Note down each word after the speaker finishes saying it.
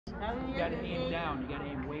You gotta aim down. You gotta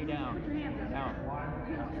aim way down. Down.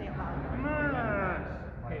 Come on.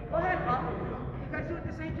 Go ahead, Bob. You guys do it at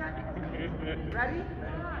the same time? Ready?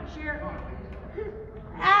 Share.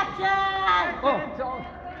 Action! Oh.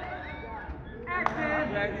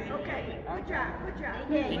 Action. Okay. Good job. Good job.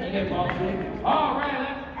 Did you get ball swing? All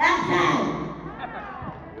right. Action!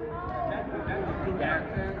 You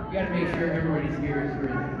gotta make sure everybody's here is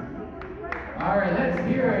really. All right, let's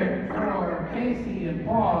hear it for Casey and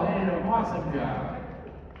Paul. They did an awesome job.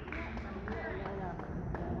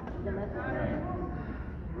 All right,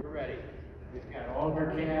 we're ready. We've got all of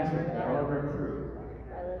our cast, we've got all of our crew.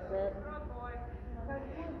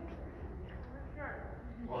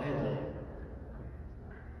 Go ahead, Lily.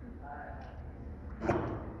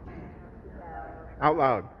 Out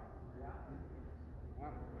loud.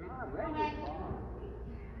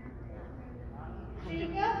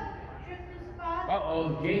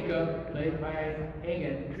 Uh-oh, Jacob, played by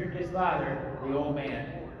Hagen, tricked his father, the old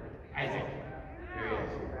man, Isaac. There he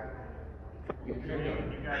is. You tricked him.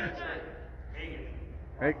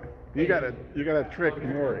 Hey, you gotta trick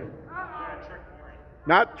Maury.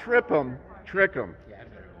 Not trip him, trick him. Yeah, I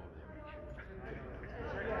better go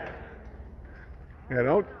over there.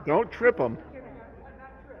 Yeah, don't trip him.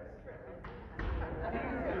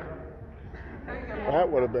 That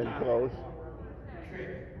would have been close.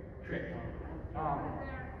 Trick.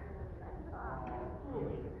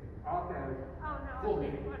 Fool me.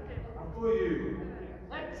 I'll fool you.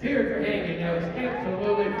 Let's hear it for Hagen. That was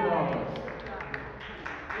absolutely flawless.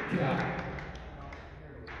 Good job.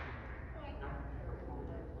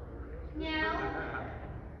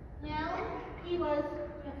 Now, he was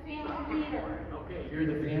the family leader. Okay, you're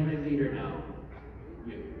the family leader now.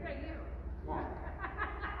 You.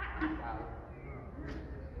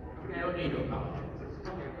 You don't need to apologize.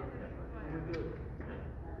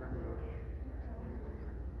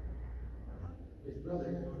 His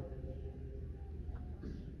brother.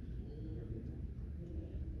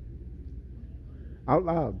 Out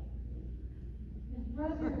loud. His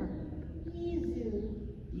brother,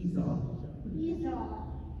 Esau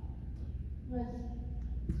was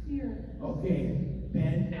feared. Okay,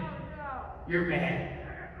 Ben. You're mad.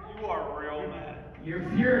 You are real mad. You're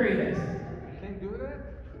furious. Can you do that?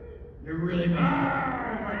 You're really mad.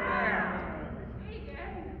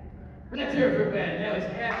 Let's hear it for Ben. That was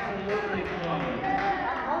absolutely flawless.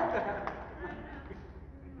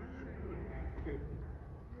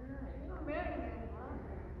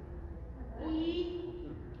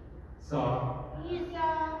 Esau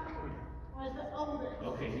was the oldest.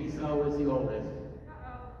 Okay, Esau was the oldest.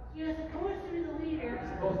 He was supposed to be the leader.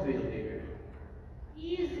 Supposed to be the leader.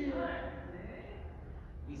 Esau.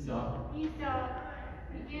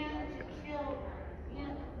 Began to plan to kill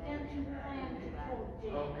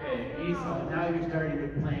Jacob. Okay, Esau, now you're starting to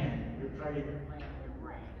plan. You're starting to plan your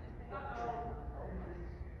brain.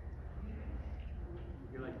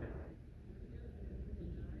 You're like that.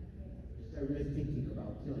 You start really thinking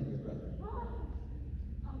about killing your brother.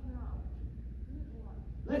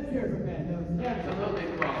 Let's hear it from Ben. That was absolutely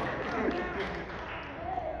flawless.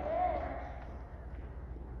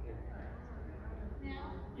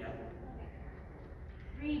 Now, Yeah.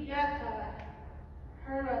 Rebecca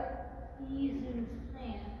heard of Esau's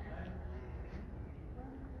plan.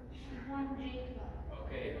 She won Jacob.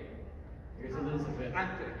 Okay. Here's Elizabeth. I'm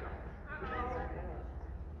Jacob.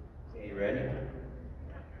 Okay, you ready?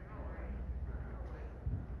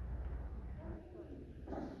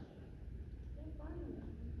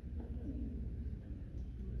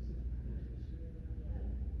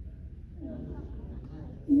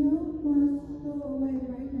 You must go away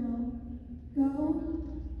right now.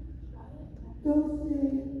 Go stay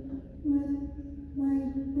with my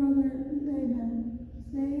brother Laban.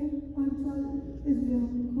 Stay until Israel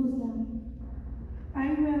cools down. I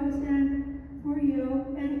will send for you,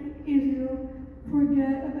 and Israel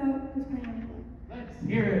forget about his plan. Let's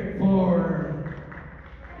hear it for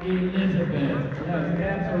Elizabeth. That was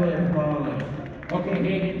absolutely flawless. Okay,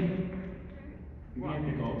 Hagen. You have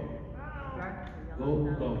to go. Go.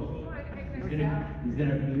 You're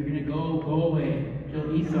gonna go away till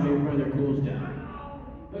Esau, your brother, cools down.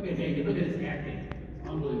 Look at Hagen, look at his acting. It's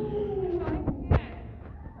unbelievable.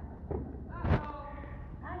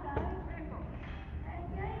 Hi guys. Hey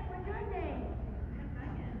guys, what's your name?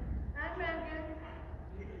 I'm Megan.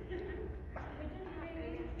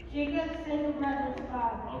 Jacob said about his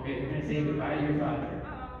father. Okay, you're gonna say goodbye to your father.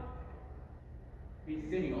 He's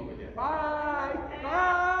sitting over there. Bye.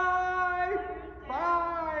 Bye.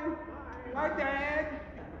 Bye. Bye, Dad.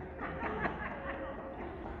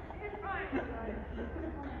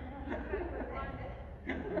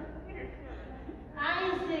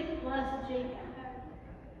 Isaac Jacob.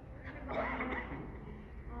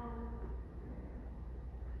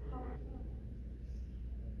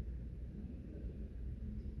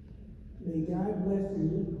 May God bless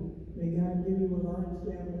you. May God give you a large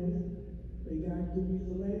family. May God give you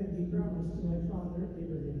the land he promised to my father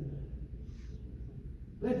Abraham.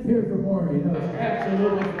 Let's hear from Maury. That was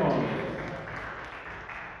absolutely flawless.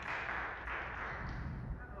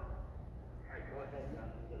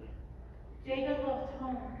 Jacob left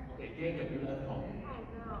home. Okay, Jacob, you left home.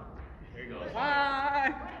 Here he goes.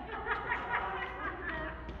 Bye.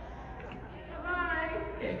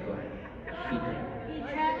 Okay, go ahead. He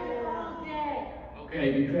traveled all day. Okay,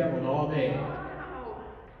 you traveled all day.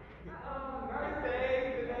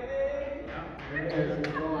 Yeah, here it is. It's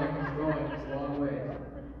going. It's a long way.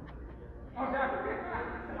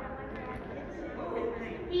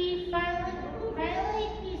 He finally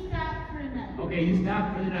he stopped for the night. Okay, you stop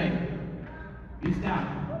for the night. You stop.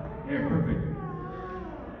 There, perfect.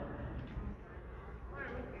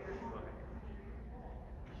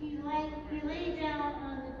 He lay down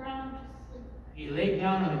on the ground to sleep. He laid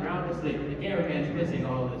down on the ground to sleep. The cameraman's missing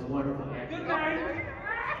all this wonderful action.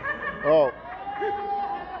 Oh,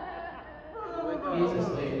 He's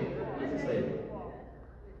asleep. He's asleep.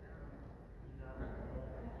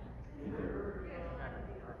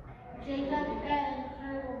 Jacob had an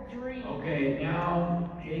incredible dream. Okay, now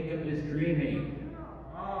Jacob is dreaming.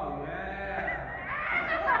 Oh, man.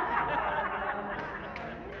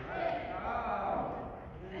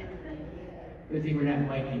 Good thing we're not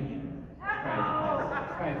liking you.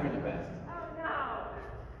 It's probably for the best.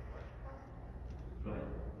 Go ahead.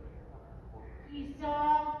 He saw a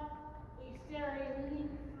stairway leading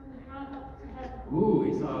from the ground up to heaven. Ooh,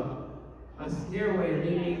 he saw a stairway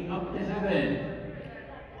leading up to heaven.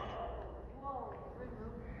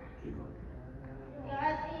 Keep going.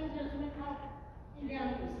 God's angels went up and down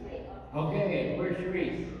the stairs. Okay, where's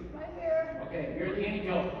Sharice? Right here. Okay, you're the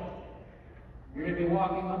angel. You're going to be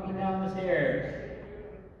walking up and down the stairs.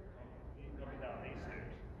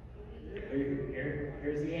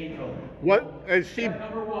 Here's the angel. what is she? Step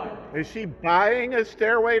number one. Is she buying a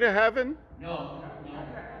stairway to heaven? No.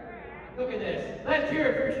 Look at this. Let's hear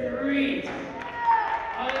it for Sharice.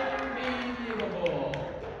 Unbelievable.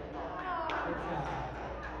 Good job.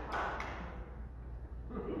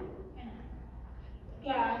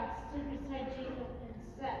 God stood beside Jacob and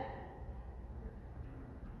said,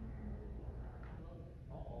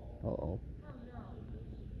 Uh-oh.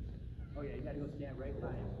 Oh yeah, you gotta go stand right by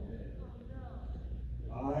him.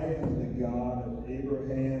 I am the God of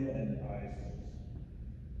Abraham and Isaac.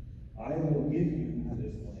 I will give you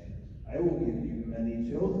this land. I will give you many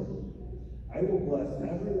children. I will bless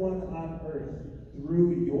everyone on earth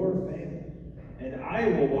through your family. And I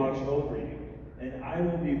will watch over you, and I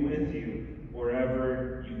will be with you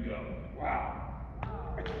wherever you go. Wow.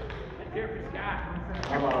 Let's hear it for Scott.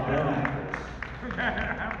 How about that?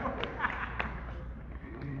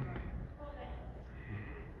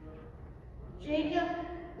 Jacob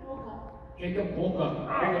woke up. Jacob woke up.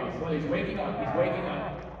 There he goes. Well, he's waking up. He's waking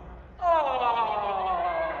up.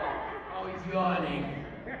 Oh, he's yawning.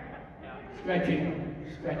 Stretching.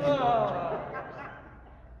 Get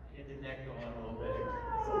the neck going a little bit.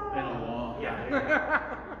 It's been a long. Yeah.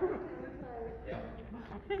 Yeah.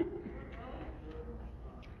 He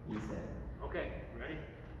said. Okay, ready?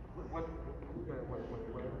 Was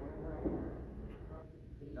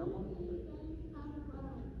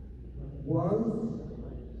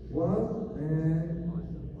an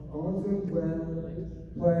awesome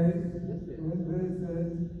place in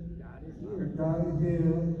visit. God is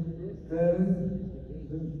here. There's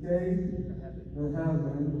the gate of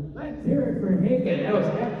heaven. Let's hear it for Hagen. That was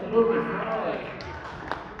absolutely flawless.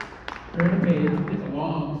 Turn the page. It's a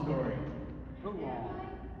long story.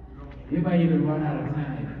 You might even run out of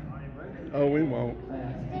time. Oh, we won't.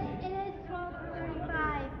 It is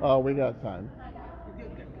 12:35. Oh, we got time.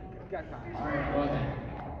 All right, go ahead.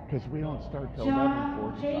 Because we don't start till John,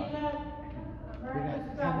 11:45. Jacob, marked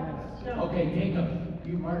the spot with a stone. Okay, Jacob,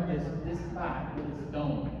 you mark this spot with a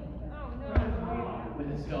stone. With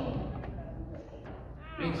a stone.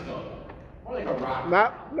 Big stone. More like a rock.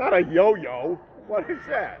 Not a yo-yo. What is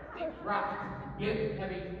that? Rock. Give heavy.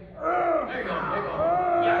 There you go. There you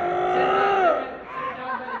go. Yeah. Sit it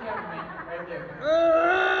down by the cameraman. Right there.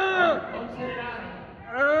 Don't sit it on him.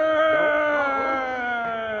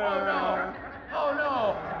 Oh no. Oh no.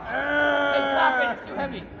 Hey, drop it. It's too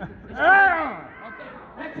heavy. It's too heavy. Okay.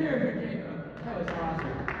 Let's hear it for Jacob. That was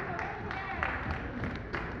awesome.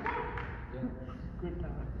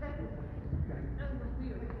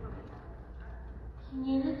 He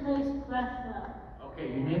named the place Bethel. Okay,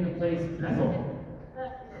 you name the place Bethel.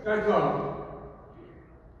 That's all.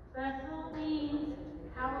 Bethel means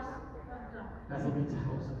house of God. Bethel means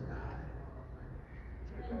house of God.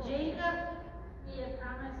 And Jacob made a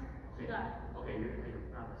promise to God. Okay, you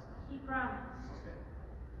promised. He promised.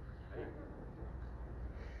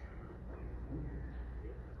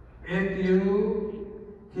 If you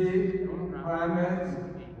keep promise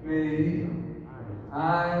me,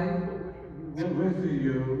 I will visit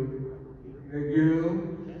you, that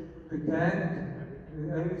you protect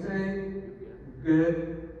everything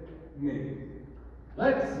good me.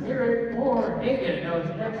 Let's hear it for Hagen. That was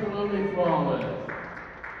absolutely flawless.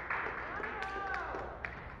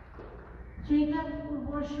 Jacob would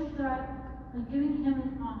worship God by giving him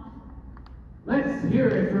an offering. Let's hear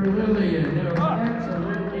it for Lillian. That was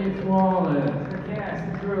absolutely flawless. The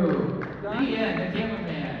cast, the crew. The end. The King of